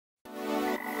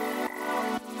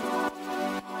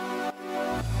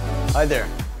Hi there.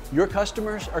 Your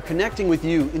customers are connecting with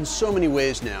you in so many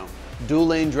ways now. Dual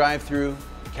lane drive-thru,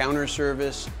 counter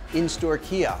service, in-store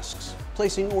kiosks,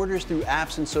 placing orders through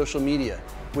apps and social media,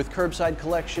 with curbside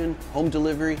collection, home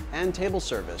delivery, and table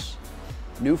service.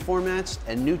 New formats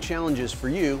and new challenges for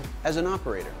you as an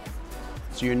operator.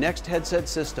 So your next headset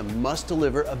system must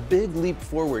deliver a big leap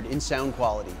forward in sound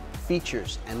quality,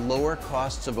 features, and lower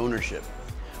costs of ownership.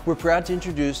 We're proud to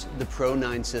introduce the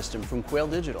Pro9 system from Quail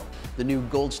Digital, the new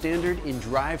gold standard in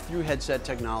drive-thru headset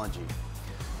technology.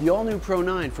 The all-new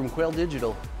Pro9 from Quail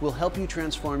Digital will help you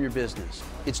transform your business.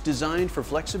 It's designed for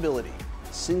flexibility,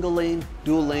 single lane,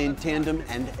 dual lane, tandem,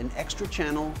 and an extra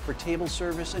channel for table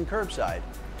service and curbside,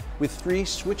 with 3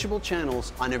 switchable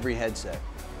channels on every headset,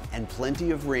 and plenty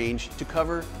of range to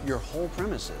cover your whole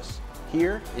premises,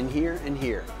 here and here and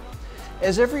here.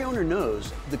 As every owner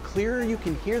knows, the clearer you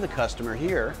can hear the customer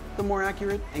here, the more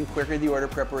accurate and quicker the order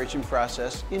preparation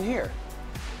process in here.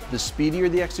 The speedier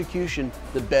the execution,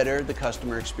 the better the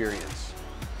customer experience.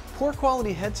 Poor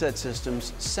quality headset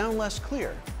systems sound less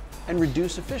clear and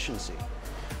reduce efficiency.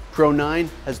 Pro9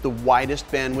 has the widest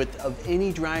bandwidth of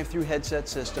any drive-thru headset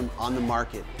system on the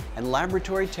market, and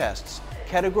laboratory tests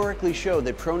categorically show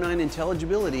that Pro9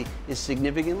 intelligibility is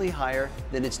significantly higher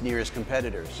than its nearest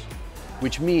competitors,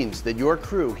 which means that your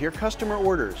crew hear customer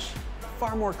orders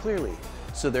far more clearly,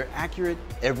 so they're accurate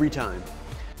every time.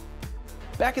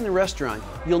 Back in the restaurant,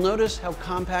 you'll notice how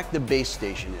compact the base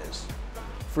station is.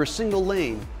 For a single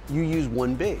lane, you use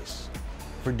 1 base.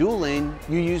 For dual lane,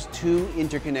 you use 2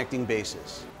 interconnecting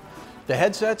bases. The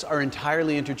headsets are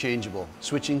entirely interchangeable,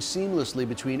 switching seamlessly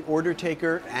between order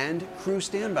taker and crew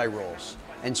standby roles,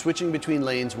 and switching between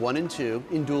lanes 1 and 2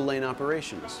 in dual lane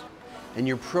operations. And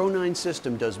your Pro9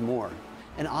 system does more.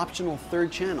 An optional 3rd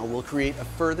channel will create a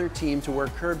further team to work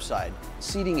curbside,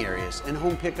 seating areas, and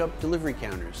home pickup delivery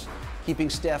counters, keeping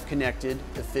staff connected,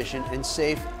 efficient, and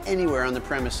safe anywhere on the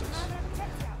premises.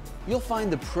 You'll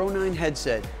find the Pro9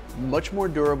 headset much more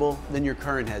durable than your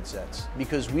current headsets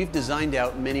because we've designed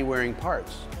out many wearing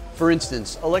parts. For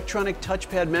instance, electronic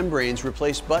touchpad membranes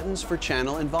replace buttons for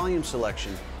channel and volume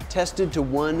selection, tested to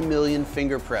 1 million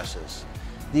finger presses.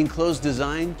 The enclosed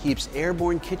design keeps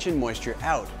airborne kitchen moisture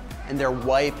out, and they're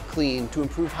wipe clean to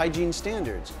improve hygiene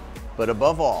standards. But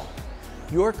above all,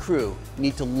 your crew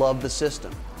need to love the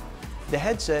system. The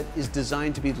headset is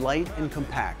designed to be light and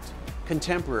compact,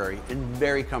 contemporary and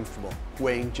very comfortable,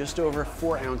 weighing just over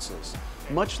 4 ounces,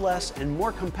 much less and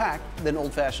more compact than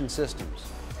old-fashioned systems.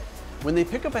 When they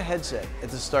pick up a headset at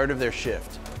the start of their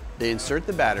shift, they insert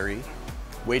the battery,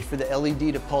 wait for the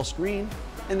LED to pulse green,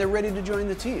 and they're ready to join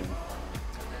the team.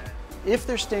 If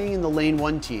they're staying in the lane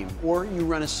 1 team, or you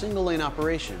run a single lane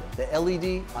operation, the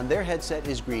LED on their headset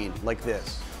is green, like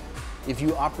this. If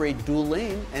you operate dual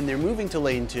lane and they're moving to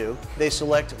lane 2, they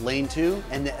select lane 2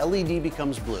 and the LED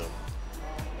becomes blue.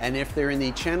 And if they're in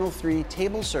the channel 3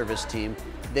 table service team,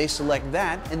 they select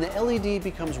that and the LED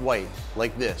becomes white,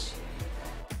 like this.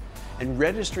 And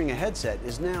registering a headset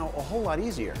is now a whole lot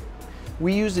easier.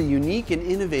 We use a unique and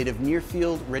innovative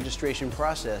near-field registration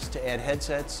process to add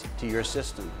headsets to your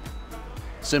system.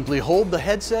 Simply hold the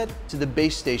headset to the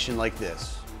base station like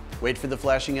this. Wait for the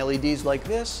flashing LEDs like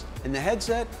this, and the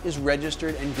headset is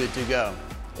registered and good to go.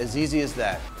 As easy as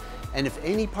that. And if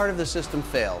any part of the system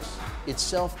fails, it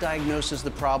self-diagnoses the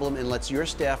problem and lets your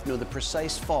staff know the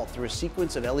precise fault through a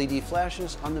sequence of LED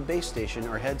flashes on the base station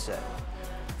or headset.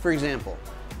 For example,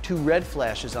 2 red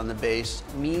flashes on the base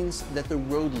means that the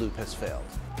road loop has failed.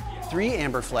 3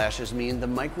 amber flashes mean the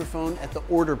microphone at the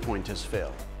order point has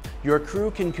failed. Your crew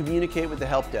can communicate with the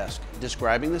help desk,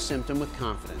 describing the symptom with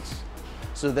confidence,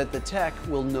 so that the tech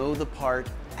will know the part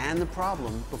and the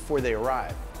problem before they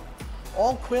arrive.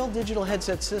 All Quail Digital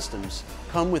headset systems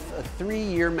come with a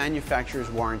 3-year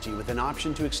manufacturer's warranty with an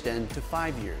option to extend to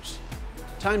 5 years.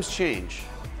 Times change.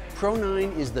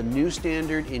 Pro9 is the new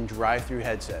standard in drive-thru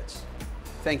headsets.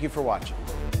 Thank you for watching.